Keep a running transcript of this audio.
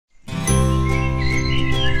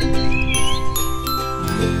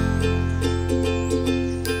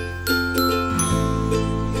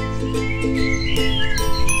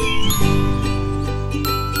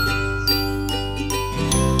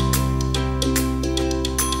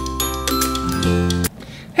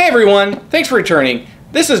Hey everyone, thanks for returning.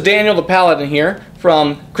 This is Daniel the Paladin here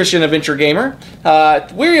from Christian Adventure Gamer.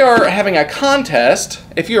 We are having a contest.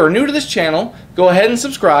 If you are new to this channel, go ahead and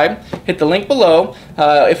subscribe. Hit the link below.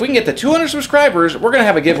 If we can get to 200 subscribers, we're going to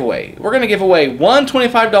have a giveaway. We're going to give away one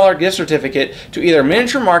 $25 gift certificate to either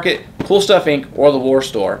Miniature Market, Cool Stuff Inc., or the War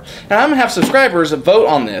Store. And I'm going to have subscribers vote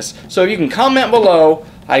on this. So you can comment below.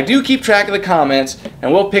 I do keep track of the comments,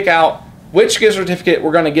 and we'll pick out which gift certificate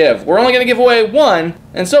we're going to give. We're only going to give away one,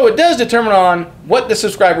 and so it does determine on what the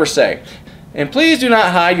subscribers say. And please do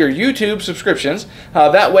not hide your YouTube subscriptions.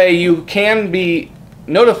 That way you can be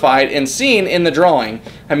notified and seen in the drawing.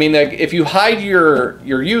 I mean, if you hide your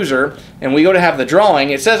user and we go to have the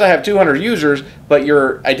drawing, it says I have 200 users, but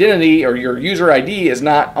your identity or your user ID is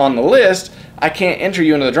not on the list, I can't enter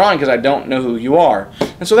you into the drawing because I don't know who you are.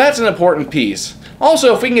 And so that's an important piece.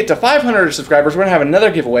 Also, if we can get to 500 subscribers, we're going to have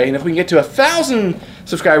another giveaway. And if we can get to 1,000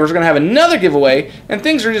 subscribers, we're going to have another giveaway. And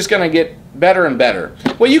things are just going to get better and better.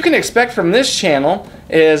 What you can expect from this channel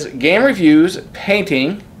is game reviews,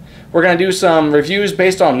 painting. We're going to do some reviews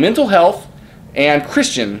based on mental health and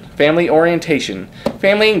Christian family orientation,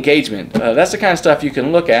 family engagement. That's the kind of stuff you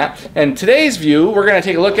can look at. And today's view, we're going to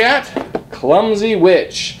take a look at Clumsy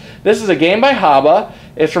Witch. This is a game by HABA.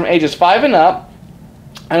 It's from ages 5 and up.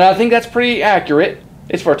 And I think that's pretty accurate.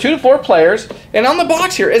 It's for 2 to 4 players. And on the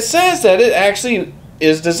box here, it says that it actually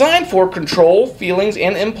is designed for control feelings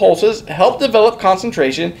and impulses, help develop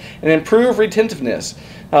concentration, and improve retentiveness.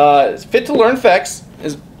 It's fit to learn effects,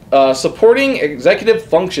 is supporting executive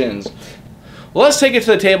functions. Well, let's take it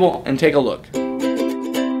to the table and take a look.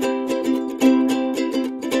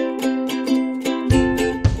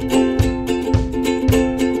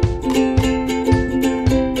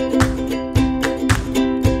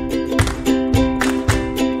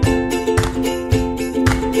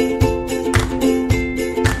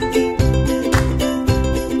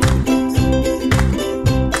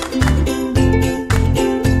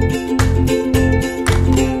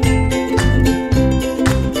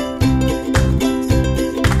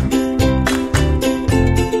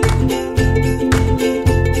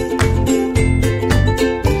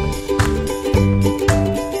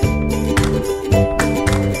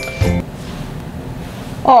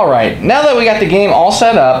 Alright, now that we got the game all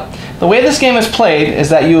set up, the way this game is played is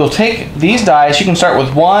that you will take these dice. You can start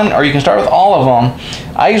with one or you can start with all of them.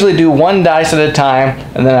 I usually do one dice at a time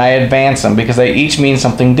and then I advance them because they each mean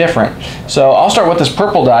something different. So I'll start with this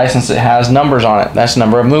purple dice since it has numbers on it. That's the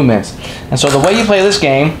number of movements. And so the way you play this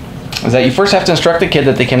game is that you first have to instruct the kid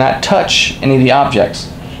that they cannot touch any of the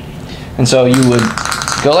objects. And so you would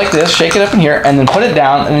go like this, shake it up in here, and then put it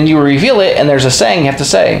down, and then you reveal it, and there's a saying you have to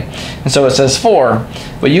say. And so it says 4.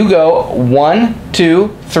 But you go 1, 2,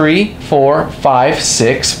 3, 4, 5,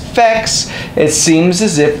 6, vex. It seems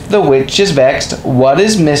as if the witch is vexed. What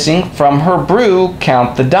is missing from her brew?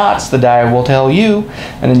 Count the dots. The die will tell you.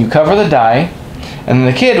 And then you cover the die. And then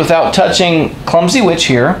the kid, without touching Clumsy Witch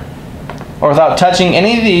here, or without touching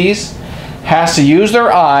any of these, has to use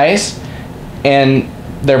their eyes and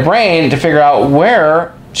their brain to figure out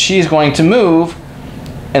where she's going to move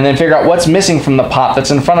and then figure out what's missing from the pot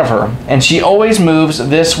that's in front of her. And she always moves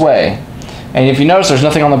this way. And if you notice, there's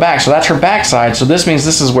nothing on the back, so that's her backside, so this means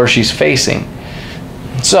this is where she's facing.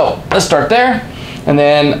 So let's start there, and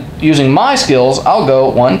then using my skills, I'll go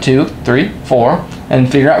 1, 2, 3, 4, and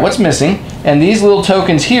figure out what's missing. And these little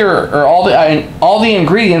tokens here are all the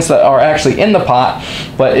ingredients that are actually in the pot,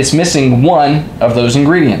 but it's missing one of those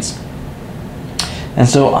ingredients. And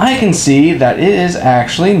so I can see that it is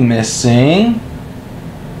actually missing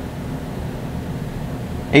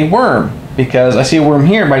a worm, because I see a worm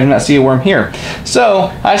here, but I do not see a worm here. So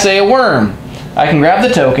I say a worm. I can grab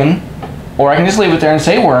the token, or I can just leave it there and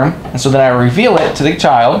say worm, and so then I reveal it to the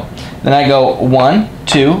child. Then I go 1,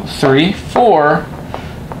 2, 3, 4.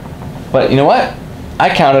 But you know what?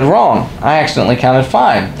 I counted wrong. I accidentally counted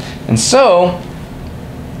 5. And so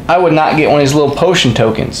I would not get one of these little potion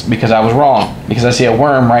tokens because I was wrong, because I see a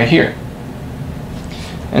worm right here.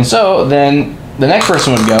 And so then the next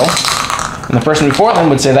person would go, and the person before them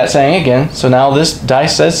would say that saying again. So now this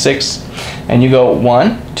dice says 6, and you go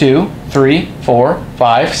 1, 2, 3, 4,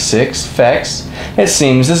 5, 6, vex. It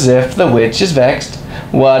seems as if the witch is vexed.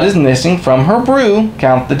 What is missing from her brew?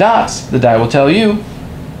 Count the dots. The die will tell you.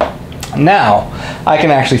 Now I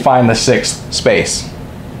can actually find the 6th space.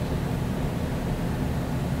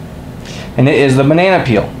 And it is the banana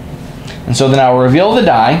peel. And so then I'll reveal the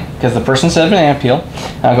die, because the person said banana peel.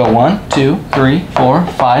 I'll go 1, 2, 3, 4,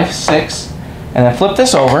 5, 6, and then flip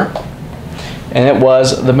this over, and it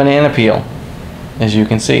was the banana peel, as you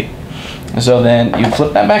can see. And so then you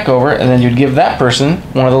flip that back over, and then you'd give that person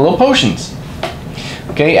one of the little potions.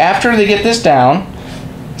 Okay, after they get this down,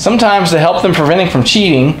 sometimes to help them preventing from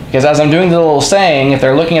cheating, because as I'm doing the little saying, if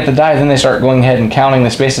they're looking at the die, then they start going ahead and counting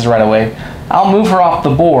the spaces right away. I'll move her off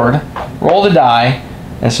the board, roll the die,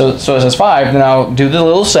 and so it says 5, then I'll do the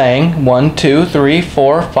little saying, 1, 2, 3,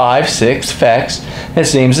 4, 5, 6, vex. It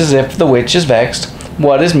seems as if the witch is vexed.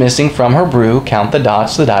 What is missing from her brew? Count the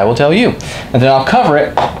dots, the die will tell you. And then I'll cover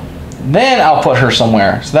it, then I'll put her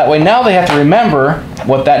somewhere. So that way now they have to remember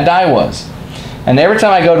what that die was. And every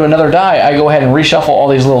time I go to another die, I go ahead and reshuffle all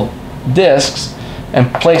these little discs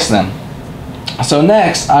and place them. So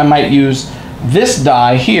next, I might use this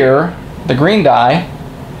die here, the green die,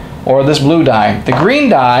 or this blue die. The green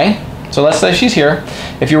die, so let's say she's here.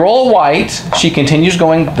 If you roll a white, she continues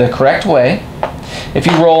going the correct way. If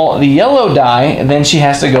you roll the yellow die, then she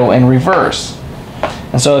has to go in reverse.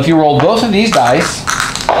 And so if you roll both of these dice,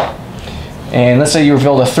 and let's say you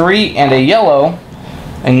revealed a 3 and a yellow,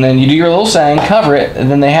 and then you do your little saying, cover it,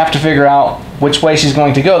 and then they have to figure out which way she's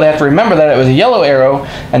going to go. They have to remember that it was a yellow arrow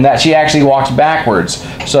and that she actually walks backwards.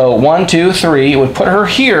 So 1, 2, 3 would put her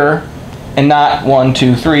here and not 1,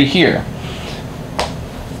 2, 3 here.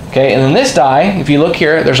 Okay, and then this die, if you look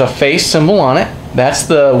here, there's a face symbol on it. That's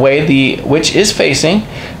the way the witch is facing,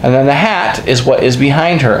 and then the hat is what is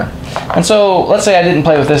behind her. And so let's say I didn't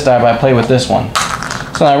play with this die, but I played with this one.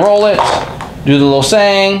 So I roll it, do the little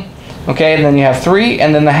saying, okay, and then you have 3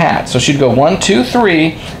 and then the hat. So she'd go 1, 2,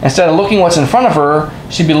 3. Instead of looking what's in front of her,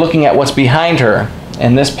 she'd be looking at what's behind her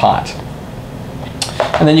in this pot.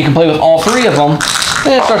 And then you can play with all 3 of them,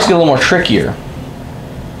 and it starts to get a little more trickier.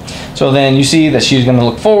 So then you see that she's going to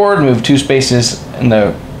look forward, move 2 spaces in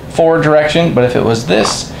the forward direction, but if it was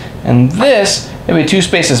this and this, it would be 2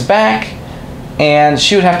 spaces back, and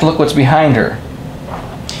she would have to look what's behind her.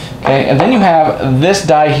 Okay, and then you have this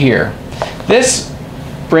die here. This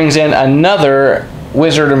brings in another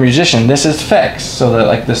wizard or musician. This is Fex. So that,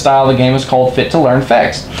 like, the style of the game is called Fit to Learn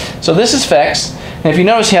Fex. So this is Fex, and if you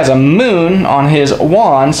notice, he has a moon on his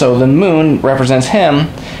wand, so the moon represents him.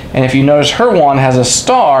 And if you notice, her wand has a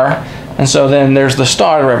star, and so then there's the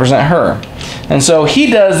star to represent her. And so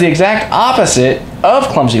he does the exact opposite of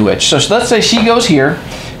Clumsy Witch. So let's say she goes here,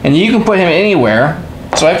 and you can put him anywhere.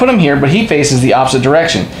 So I put him here, but he faces the opposite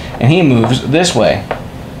direction, and he moves this way.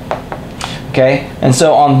 Okay, and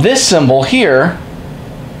so on this symbol here,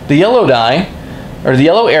 the yellow die, or the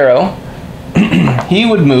yellow arrow, he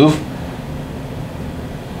would move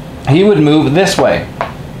this way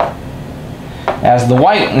as the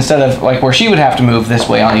white, instead of like where she would have to move this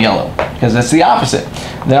way on the yellow, because it's the opposite.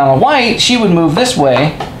 Then on the white, she would move this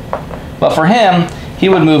way, but for him, he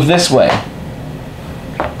would move this way.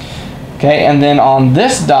 Okay, and then on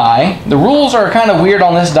this die, the rules are kind of weird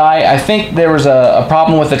on this die. I think there was a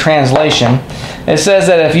problem with the translation. It says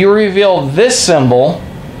that if you reveal this symbol,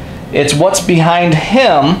 it's what's behind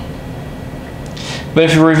him, but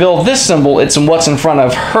if you reveal this symbol, it's what's in front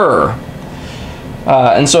of her.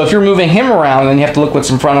 And so if you're moving him around and you have to look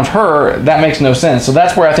what's in front of her, that makes no sense. So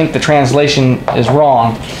that's where I think the translation is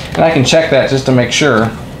wrong. And I can check that just to make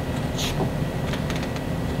sure.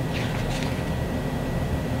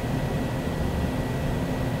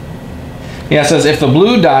 Yeah, it says if the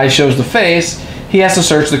blue die shows the face, he has to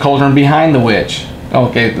search the cauldron behind the witch.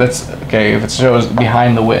 Okay, that's okay if it shows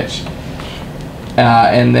behind the witch.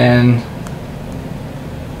 And then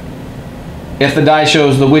if the die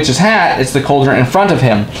shows the witch's hat, it's the cauldron in front of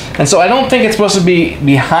him. And so I don't think it's supposed to be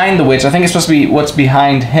behind the witch. I think it's supposed to be what's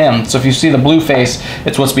behind him. So if you see the blue face,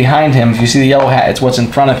 it's what's behind him. If you see the yellow hat, it's what's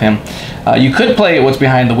in front of him. You could play what's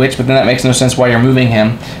behind the witch, but then that makes no sense why you're moving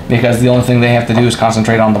him, because the only thing they have to do is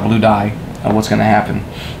concentrate on the blue die of what's going to happen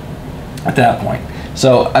at that point.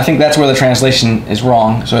 So I think that's where the translation is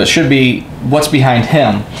wrong. So it should be what's behind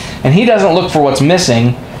him. And he doesn't look for what's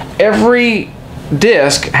missing. Every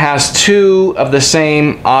disc has 2 of the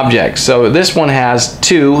same objects. So this one has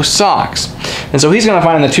 2 socks. And so he's going to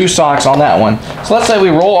find the 2 socks on that one. So let's say we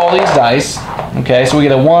roll all these dice. Okay, so we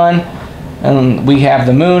get a 1, and we have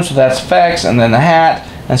the moon, so that's Fex, and then the hat.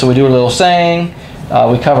 And so we do a little saying.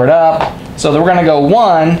 We cover it up. So then we're going to go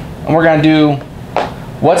 1, and we're going to do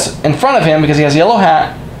what's in front of him, because he has a yellow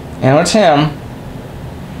hat, and it's him.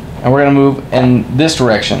 And we're going to move in this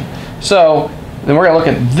direction. So then we're going to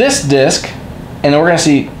look at this disc, and then we're going to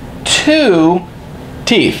see 2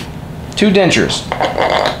 teeth, 2 dentures.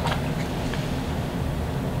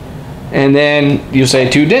 And then you say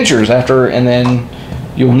 2 dentures after, and then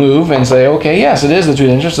you'll move and say, okay, yes, it is the 2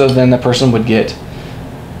 dentures. So then the person would get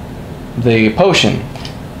the potion.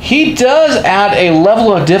 He does add a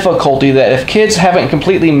level of difficulty that if kids haven't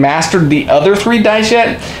completely mastered the other 3 dice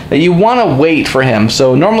yet, that you want to wait for him.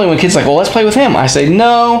 So normally when kids are like, well, let's play with him, I say,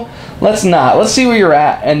 no, let's not. Let's see where you're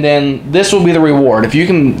at, and then this will be the reward. If you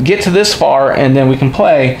can get to this far and then we can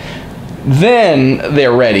play, then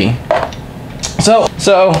they're ready. So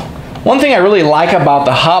one thing I really like about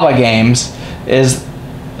the HABA games is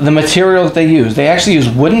the material that they use. They actually use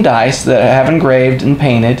wooden dice that I have engraved and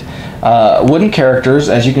painted, wooden characters,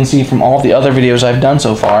 as you can see from all the other videos I've done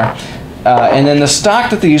so far. And then the stock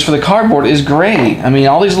that they use for the cardboard is great. I mean,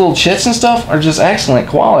 all these little chits and stuff are just excellent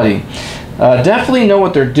quality. Definitely know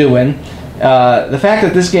what they're doing. The fact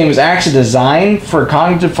that this game is actually designed for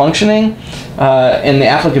cognitive functioning and the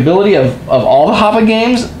applicability of all the HABA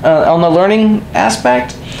games on the learning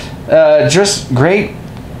aspect, just great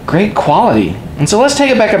quality. And so let's take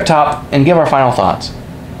it back up top and give our final thoughts.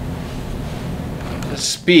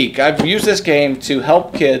 Speak. I've used this game to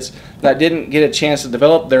help kids that didn't get a chance to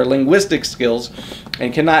develop their linguistic skills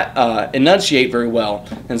and cannot enunciate very well.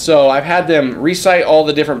 And so I've had them recite all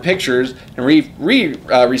the different pictures and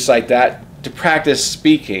recite that to practice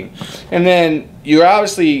speaking. And then you're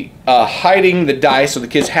obviously hiding the dice, so the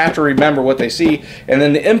kids have to remember what they see. And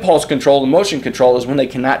then the impulse control, the motion control, is when they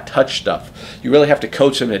cannot touch stuff. You really have to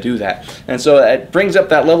coach them to do that. And so it brings up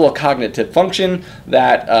that level of cognitive function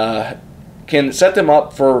that can set them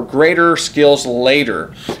up for greater skills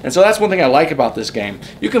later. And so that's one thing I like about this game.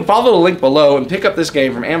 You can follow the link below and pick up this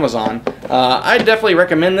game from Amazon. I definitely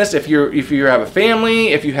recommend this if you have a family,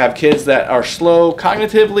 if you have kids that are slow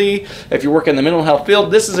cognitively, if you work in the mental health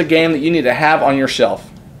field. This is a game that you need to have on your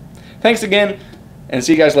shelf. Thanks again, and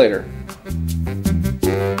see you guys later.